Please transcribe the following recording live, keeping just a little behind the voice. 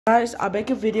Guys, I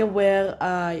make a video where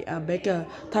I make a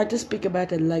titan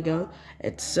speakerman and Lego.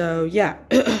 It's so yeah.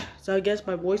 So I guess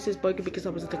my voice is broken because I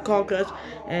was at the car crash,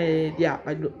 and yeah,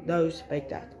 my nose make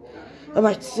that.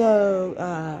 Alright,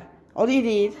 so all you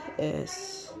need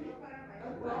is,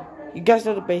 you guys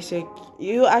know the basic.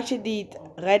 You actually need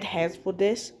red hands for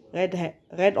this,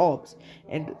 red arms,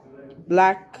 and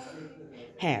black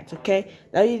hands. Okay.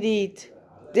 Now you need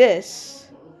this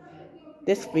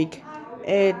week,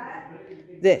 and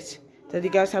this. Then you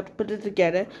guys have to put it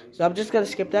together. So I'm just gonna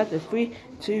skip that. In 3,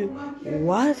 2,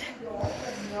 1.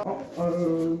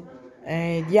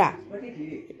 And yeah,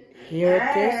 here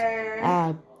it is.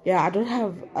 Yeah, I don't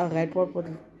have a red one, but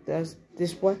there's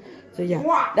this one. So yeah,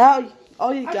 now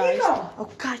all you guys. Oh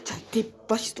God, I did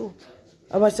bust off.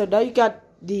 Alright, so now you got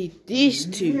these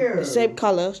two, the same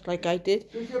colors like I did.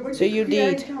 So you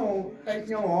need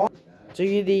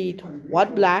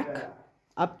one black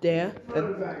up there,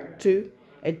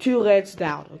 and two reds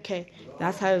down. Okay,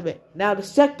 that's how it is. Now the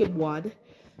second one,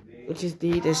 which is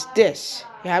this.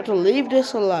 You have to leave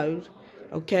this alone.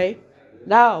 Okay.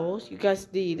 Now you guys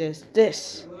need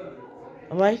this.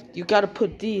 All right. You gotta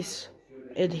put these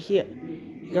in here.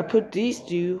 You gotta put these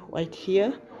two right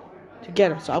here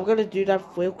together. So I'm gonna do that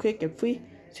real quick in 3,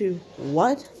 2,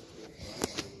 1.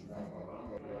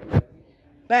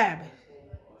 Bam.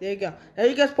 There you go. Now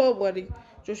you guys put money.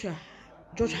 Joshua,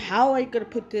 how are you gonna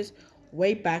put this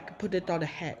way back and put it on the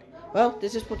head? Well,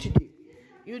 this is what you do.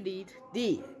 You need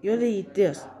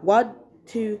this. 1,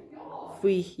 2,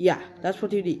 3. Yeah, that's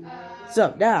what you need.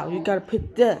 So now you gotta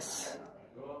put this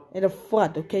in the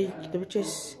front. Okay, you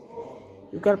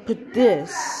gotta put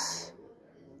this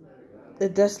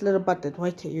in this little button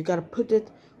right here. You gotta put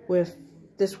it with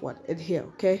this one in here.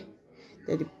 Okay.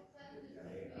 Wait,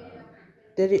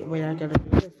 I gotta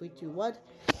do it. 3, 2, 1.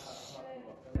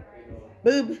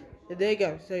 Boom. And there you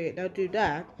go. So now do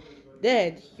that.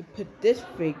 Then you put this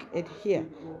thing in here.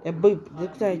 And boom.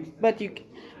 Looks like, but you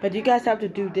guys have to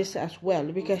do this as well.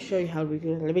 Let me just show you how we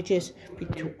do it. Let me just 3,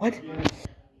 2, 1.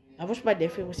 I wish my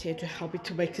nephew was here to help me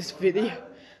to make this video.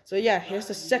 So yeah, here's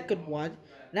the second one.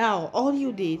 Now all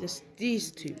you need is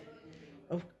these two.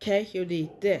 Okay, you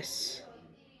need this.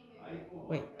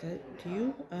 Wait, do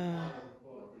you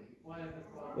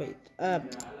wait, I'm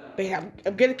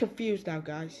getting confused now,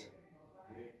 guys.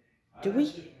 Do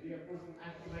we?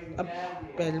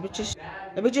 Let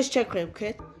me just check real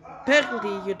quick.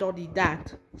 Apparently, you don't need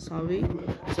that. Sorry.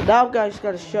 So now, guys,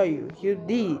 gotta show you. You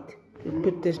need to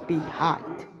put this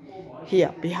behind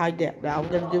there. Now I'm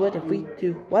gonna do it in 3,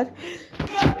 2, 1.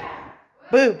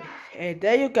 Boom, and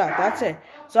there you go. That's it.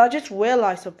 So I just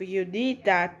realized something. You need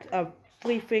that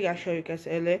 3 things I showed you guys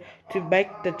earlier to make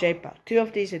the J-pad. 2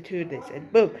 of these and 2 of these,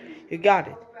 and boom, you got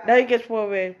it. Now you guys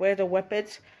where the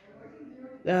weapons.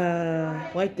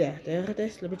 Right there. There it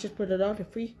is. Let me just put it on in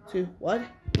 3, 2, 1.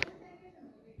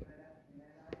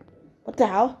 What the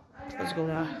hell? Let's go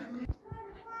now.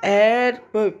 And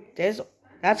boom.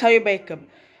 That's how you make them.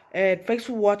 And thanks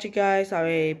for watching, guys.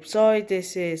 I'm sorry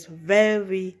this is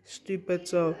very stupid.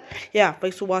 So yeah,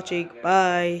 thanks for watching.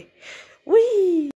 Bye. Whee!